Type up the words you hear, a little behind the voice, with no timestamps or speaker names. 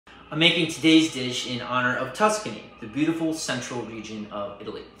I'm making today's dish in honor of Tuscany, the beautiful central region of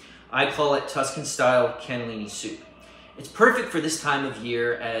Italy. I call it Tuscan Style Canellini soup. It's perfect for this time of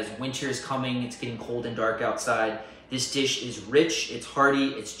year as winter is coming, it's getting cold and dark outside. This dish is rich, it's hearty,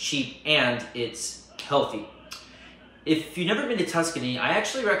 it's cheap, and it's healthy. If you've never been to Tuscany, I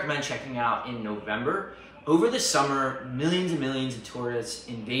actually recommend checking out in November. Over the summer, millions and millions of tourists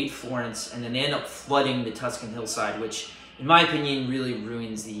invade Florence and then they end up flooding the Tuscan hillside, which in my opinion really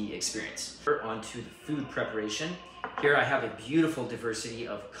ruins the experience. On to the food preparation. Here I have a beautiful diversity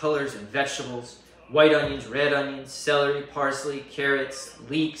of colors and vegetables: white onions, red onions, celery, parsley, carrots,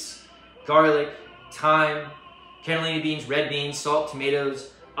 leeks, garlic, thyme, cannellini beans, red beans, salt,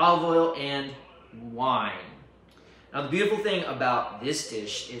 tomatoes, olive oil, and wine. Now the beautiful thing about this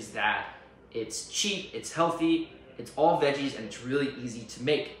dish is that it's cheap, it's healthy, it's all veggies, and it's really easy to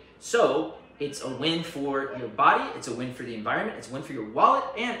make. So it's a win for your body, it's a win for the environment, it's a win for your wallet,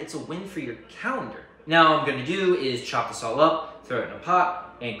 and it's a win for your calendar. Now what I'm gonna do is chop this all up, throw it in a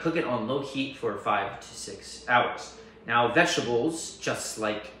pot, and cook it on low heat for 5 to 6 hours. Now vegetables, just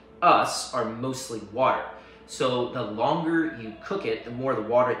like us, are mostly water. So the longer you cook it, the more the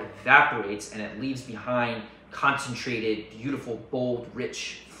water evaporates and it leaves behind concentrated, beautiful, bold,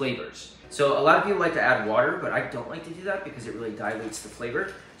 rich flavors. So a lot of people like to add water, but I don't like to do that because it really dilutes the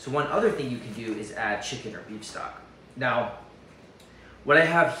flavor. So one other thing you can do is add chicken or beef stock. Now, what I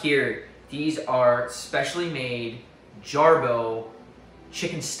have here, these are specially made Jarbo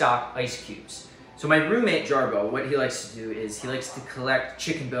chicken stock ice cubes. So my roommate Jarbo, what he likes to do is he likes to collect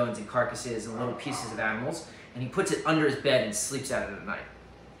chicken bones and carcasses and little pieces of animals, and he puts it under his bed and sleeps at it at night.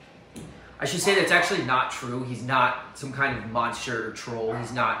 I should say that's actually not true. He's not some kind of monster or troll.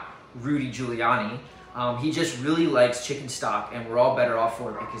 He's not Rudy Giuliani. He just really likes chicken stock, and we're all better off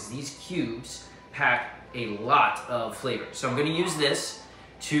for it because these cubes pack a lot of flavor. So I'm gonna use this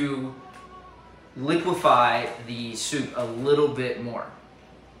to liquefy the soup a little bit more.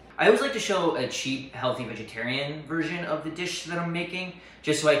 I always like to show a cheap, healthy vegetarian version of the dish that I'm making,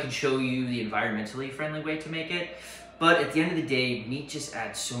 just so I can show you the environmentally friendly way to make it. But at the end of the day, meat just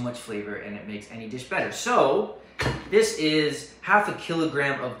adds so much flavor and it makes any dish better. So this is half a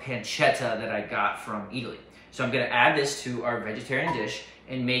kilogram of pancetta that I got from Italy. So I'm gonna add this to our vegetarian dish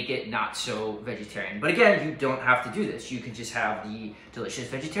and make it not so vegetarian. But again, you don't have to do this. You can just have the delicious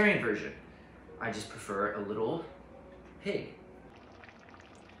vegetarian version. I just prefer a little pig.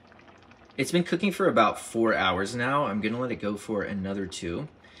 It's been cooking for about 4 hours now. I'm gonna let it go for another 2.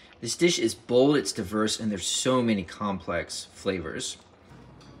 This dish is bold, it's diverse, and there's so many complex flavors.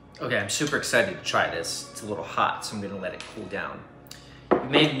 Okay, I'm super excited to try this. It's a little hot, so I'm gonna let it cool down. You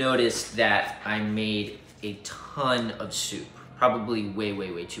may have noticed that I made a ton of soup, probably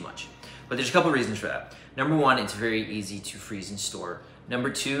way too much. But there's a couple reasons for that. Number one, it's very easy to freeze and store.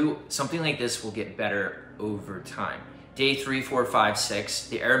 Number two, something like this will get better over time. Day 3, 4, 5, 6,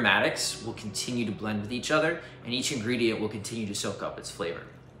 the aromatics will continue to blend with each other, and each ingredient will continue to soak up its flavor.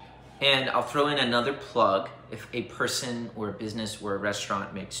 And I'll throw in another plug. If a person or a business or a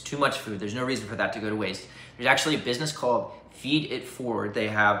restaurant makes too much food, there's no reason for that to go to waste. There's actually a business called Feed It Forward. They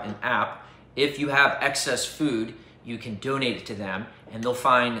have an app. If you have excess food, you can donate it to them, and they'll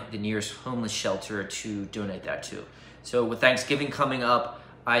find the nearest homeless shelter to donate that to. So with Thanksgiving coming up,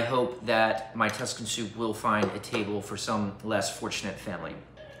 I hope that my Tuscan soup will find a table for some less fortunate family.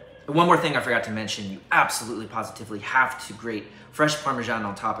 One more thing I forgot to mention, you absolutely positively have to grate fresh Parmesan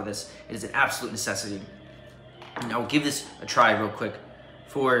on top of this. It is an absolute necessity. And I'll give this a try real quick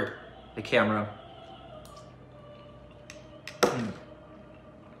for the camera.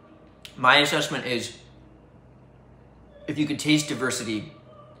 My assessment is, if you could taste diversity,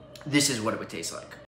 this is what it would taste like.